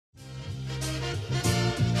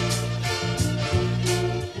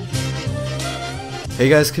Hey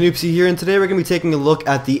guys, Canoopsy here, and today we're going to be taking a look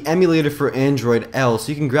at the emulator for Android L.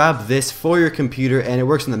 So you can grab this for your computer, and it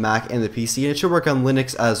works on the Mac and the PC, and it should work on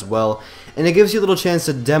Linux as well. And it gives you a little chance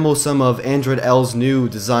to demo some of Android L's new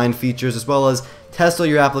design features, as well as test all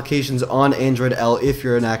your applications on Android L if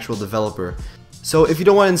you're an actual developer. So if you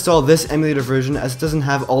don't want to install this emulator version, as it doesn't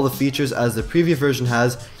have all the features as the previous version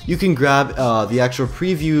has, you can grab the actual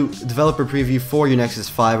developer preview for your Nexus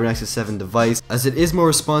 5 or Nexus 7 device, as it is more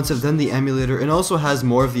responsive than the emulator and also has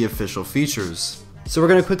more of the official features. So we're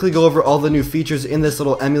going to quickly go over all the new features in this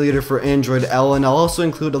little emulator for Android L, and I'll also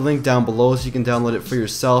include a link down below so you can download it for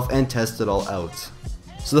yourself and test it all out.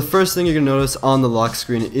 So the first thing you're going to notice on the lock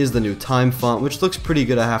screen is the new time font, which looks pretty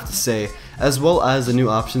good, I have to say, as well as the new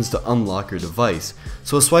options to unlock your device.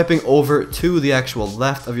 So swiping over to the actual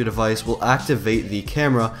left of your device will activate the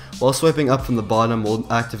camera, while swiping up from the bottom will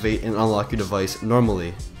activate and unlock your device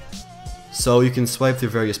normally. So you can swipe through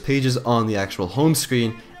various pages on the actual home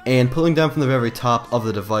screen, and pulling down from the very top of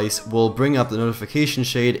the device will bring up the notification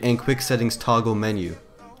shade and quick settings toggle menu.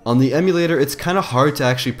 On the emulator, it's kind of hard to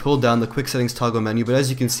actually pull down the quick settings toggle menu, but as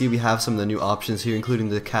you can see, we have some of the new options here, including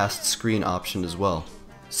the cast screen option as well.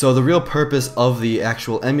 So the real purpose of the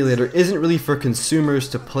actual emulator isn't really for consumers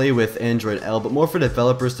to play with Android L, but more for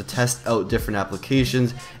developers to test out different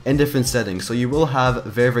applications and different settings. So you will have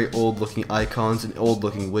very old looking icons and old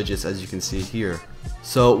looking widgets, as you can see here.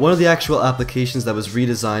 So one of the actual applications that was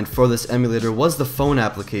redesigned for this emulator was the phone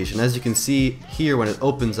application. As you can see here, when it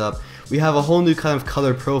opens up, we have a whole new kind of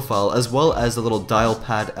color profile, as well as the little dial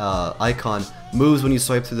pad icon moves when you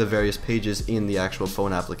swipe through the various pages in the actual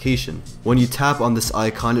phone application. When you tap on this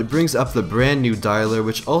icon, it brings up the brand new dialer,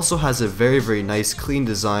 which also has a very nice clean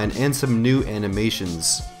design and some new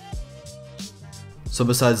animations. So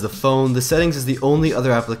besides the phone, the settings is the only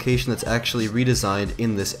other application that's actually redesigned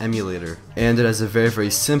in this emulator. And it has a very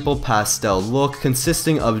simple pastel look,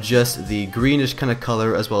 consisting of just the greenish kind of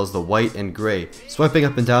color as well as the white and gray. Swiping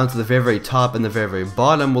up and down to the very top and the very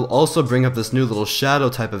bottom will also bring up this new little shadow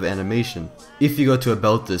type of animation. If you go to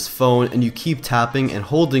about this phone and you keep tapping and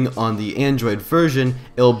holding on the Android version,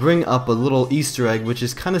 it'll bring up a little Easter egg, which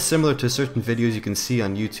is kind of similar to certain videos you can see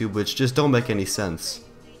on YouTube, which just don't make any sense.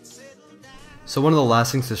 So one of the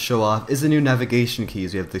last things to show off is the new navigation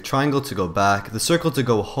keys. We have the triangle to go back, the circle to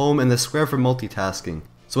go home, and the square for multitasking.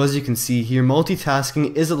 So as you can see here,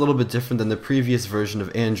 multitasking is a little bit different than the previous version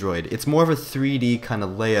of Android. It's more of a 3D kind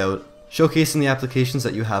of layout, showcasing the applications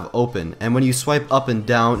that you have open. And when you swipe up and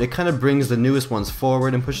down, it kind of brings the newest ones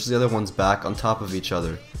forward and pushes the other ones back on top of each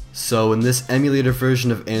other. So in this emulator version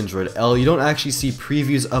of Android L, you don't actually see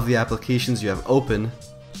previews of the applications you have open,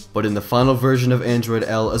 but in the final version of Android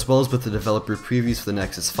L, as well as with the developer previews for the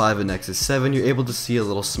Nexus 5 and Nexus 7, you're able to see a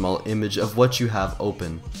little small image of what you have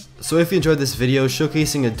open. So if you enjoyed this video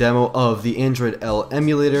showcasing a demo of the Android L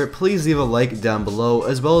emulator, please leave a like down below,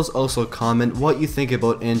 as well as also comment what you think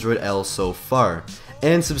about Android L so far,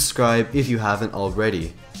 and subscribe if you haven't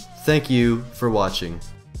already. Thank you for watching.